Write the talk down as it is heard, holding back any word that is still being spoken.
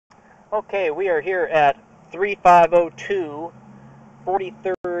Okay, we are here at 3502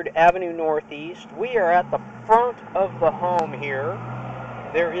 43rd Avenue Northeast. We are at the front of the home here.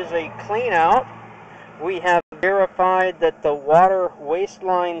 There is a clean out. We have verified that the water waste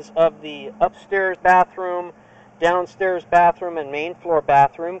lines of the upstairs bathroom, downstairs bathroom, and main floor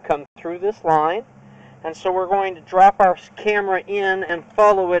bathroom come through this line. And so we're going to drop our camera in and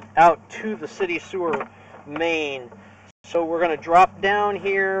follow it out to the city sewer main. So we're going to drop down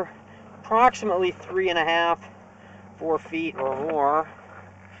here approximately 3.5, 4 feet or more.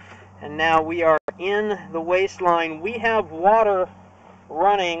 And now we are in the waste line. We have water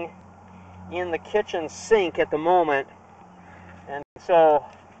running in the kitchen sink at the moment. And so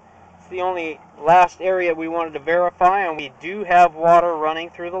it's the only last area we wanted to verify, and we do have water running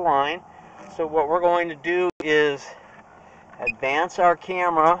through the line. So what we're going to do is advance our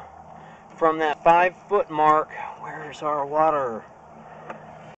camera from that 5-foot mark. Where's our water?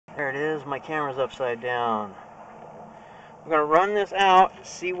 There it is. My camera's upside down. We're going to run this out,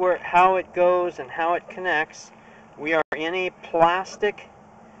 see how it goes and how it connects. We are in a plastic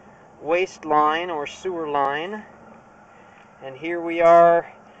waste line or sewer line. And here we are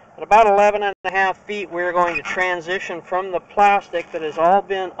at about 11.5 feet. We're going to transition from the plastic that has all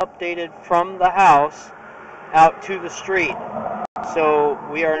been updated from the house out to the street. So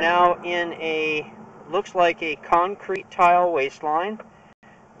we are now in a, looks like a concrete tile waste line.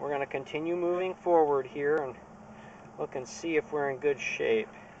 We're going to continue moving forward here and look and see if we're in good shape.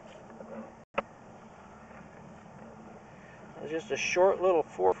 It's just a short little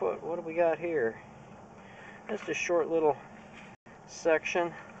 4-foot, what do we got here? Just a short little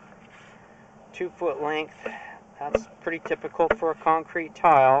section, 2-foot length. That's pretty typical for a concrete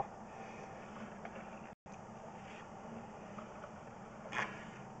tile.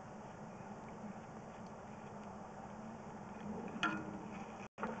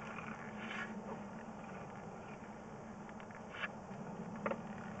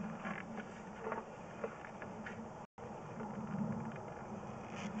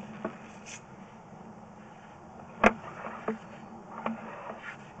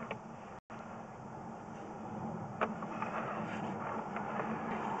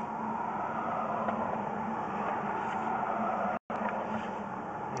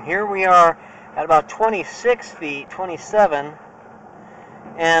 Here we are at about 26 feet, 27,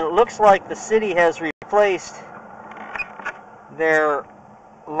 and it looks like the city has replaced their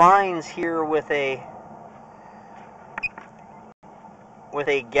lines here with a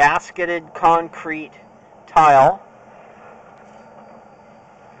gasketed concrete tile.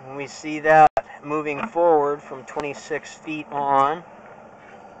 And we see that moving forward from 26 feet on.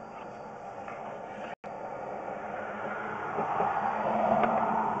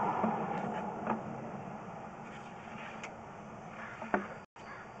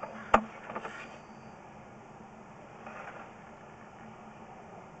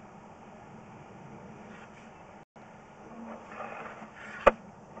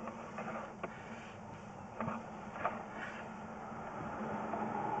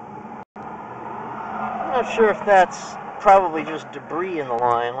 I'm not sure if that's probably just debris in the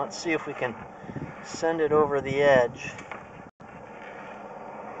line. Let's see if we can send it over the edge.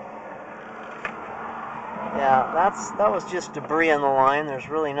 Yeah, that was just debris on the line. There's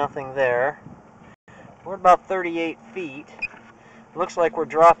really nothing there. We're about 38 feet. Looks like we're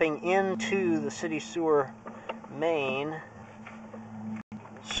dropping into the city sewer main.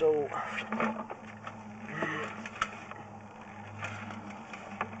 So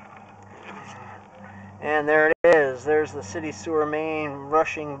and there it is. There's the city sewer main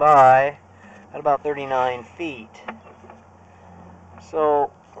rushing by at about 39 feet.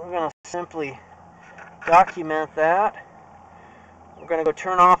 So we're going to simply document that. We're going to go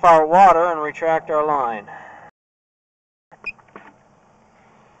turn off our water and retract our line.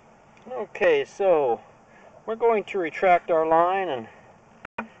 Okay, so we're going to retract our line and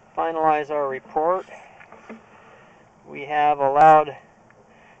finalize our report. We have allowed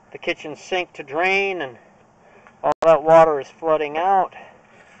the kitchen sink to drain, and all that water is flooding out.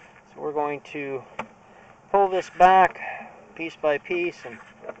 So we're going to pull this back piece by piece and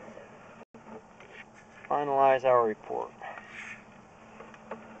finalize our report.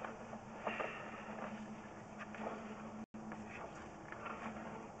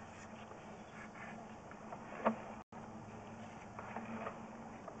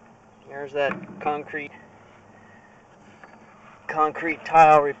 There's that concrete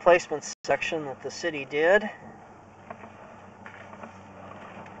tile replacement section that the city did.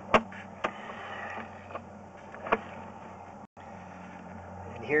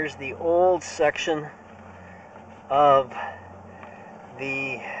 And here's the old section of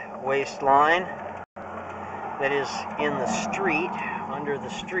the waistline that is in the street, under the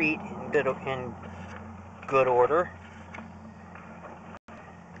street, in good order.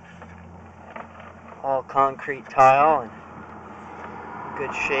 All concrete tile and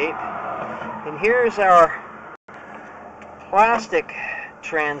good shape. And here's our plastic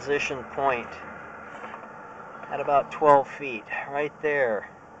transition point at about 12 feet, right there,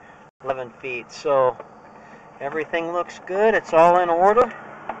 11 feet. So everything looks good, it's all in order.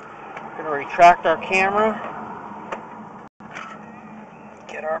 We're going to retract our camera,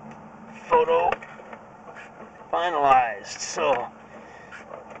 get our photo finalized. So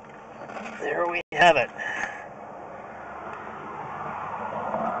there we have it.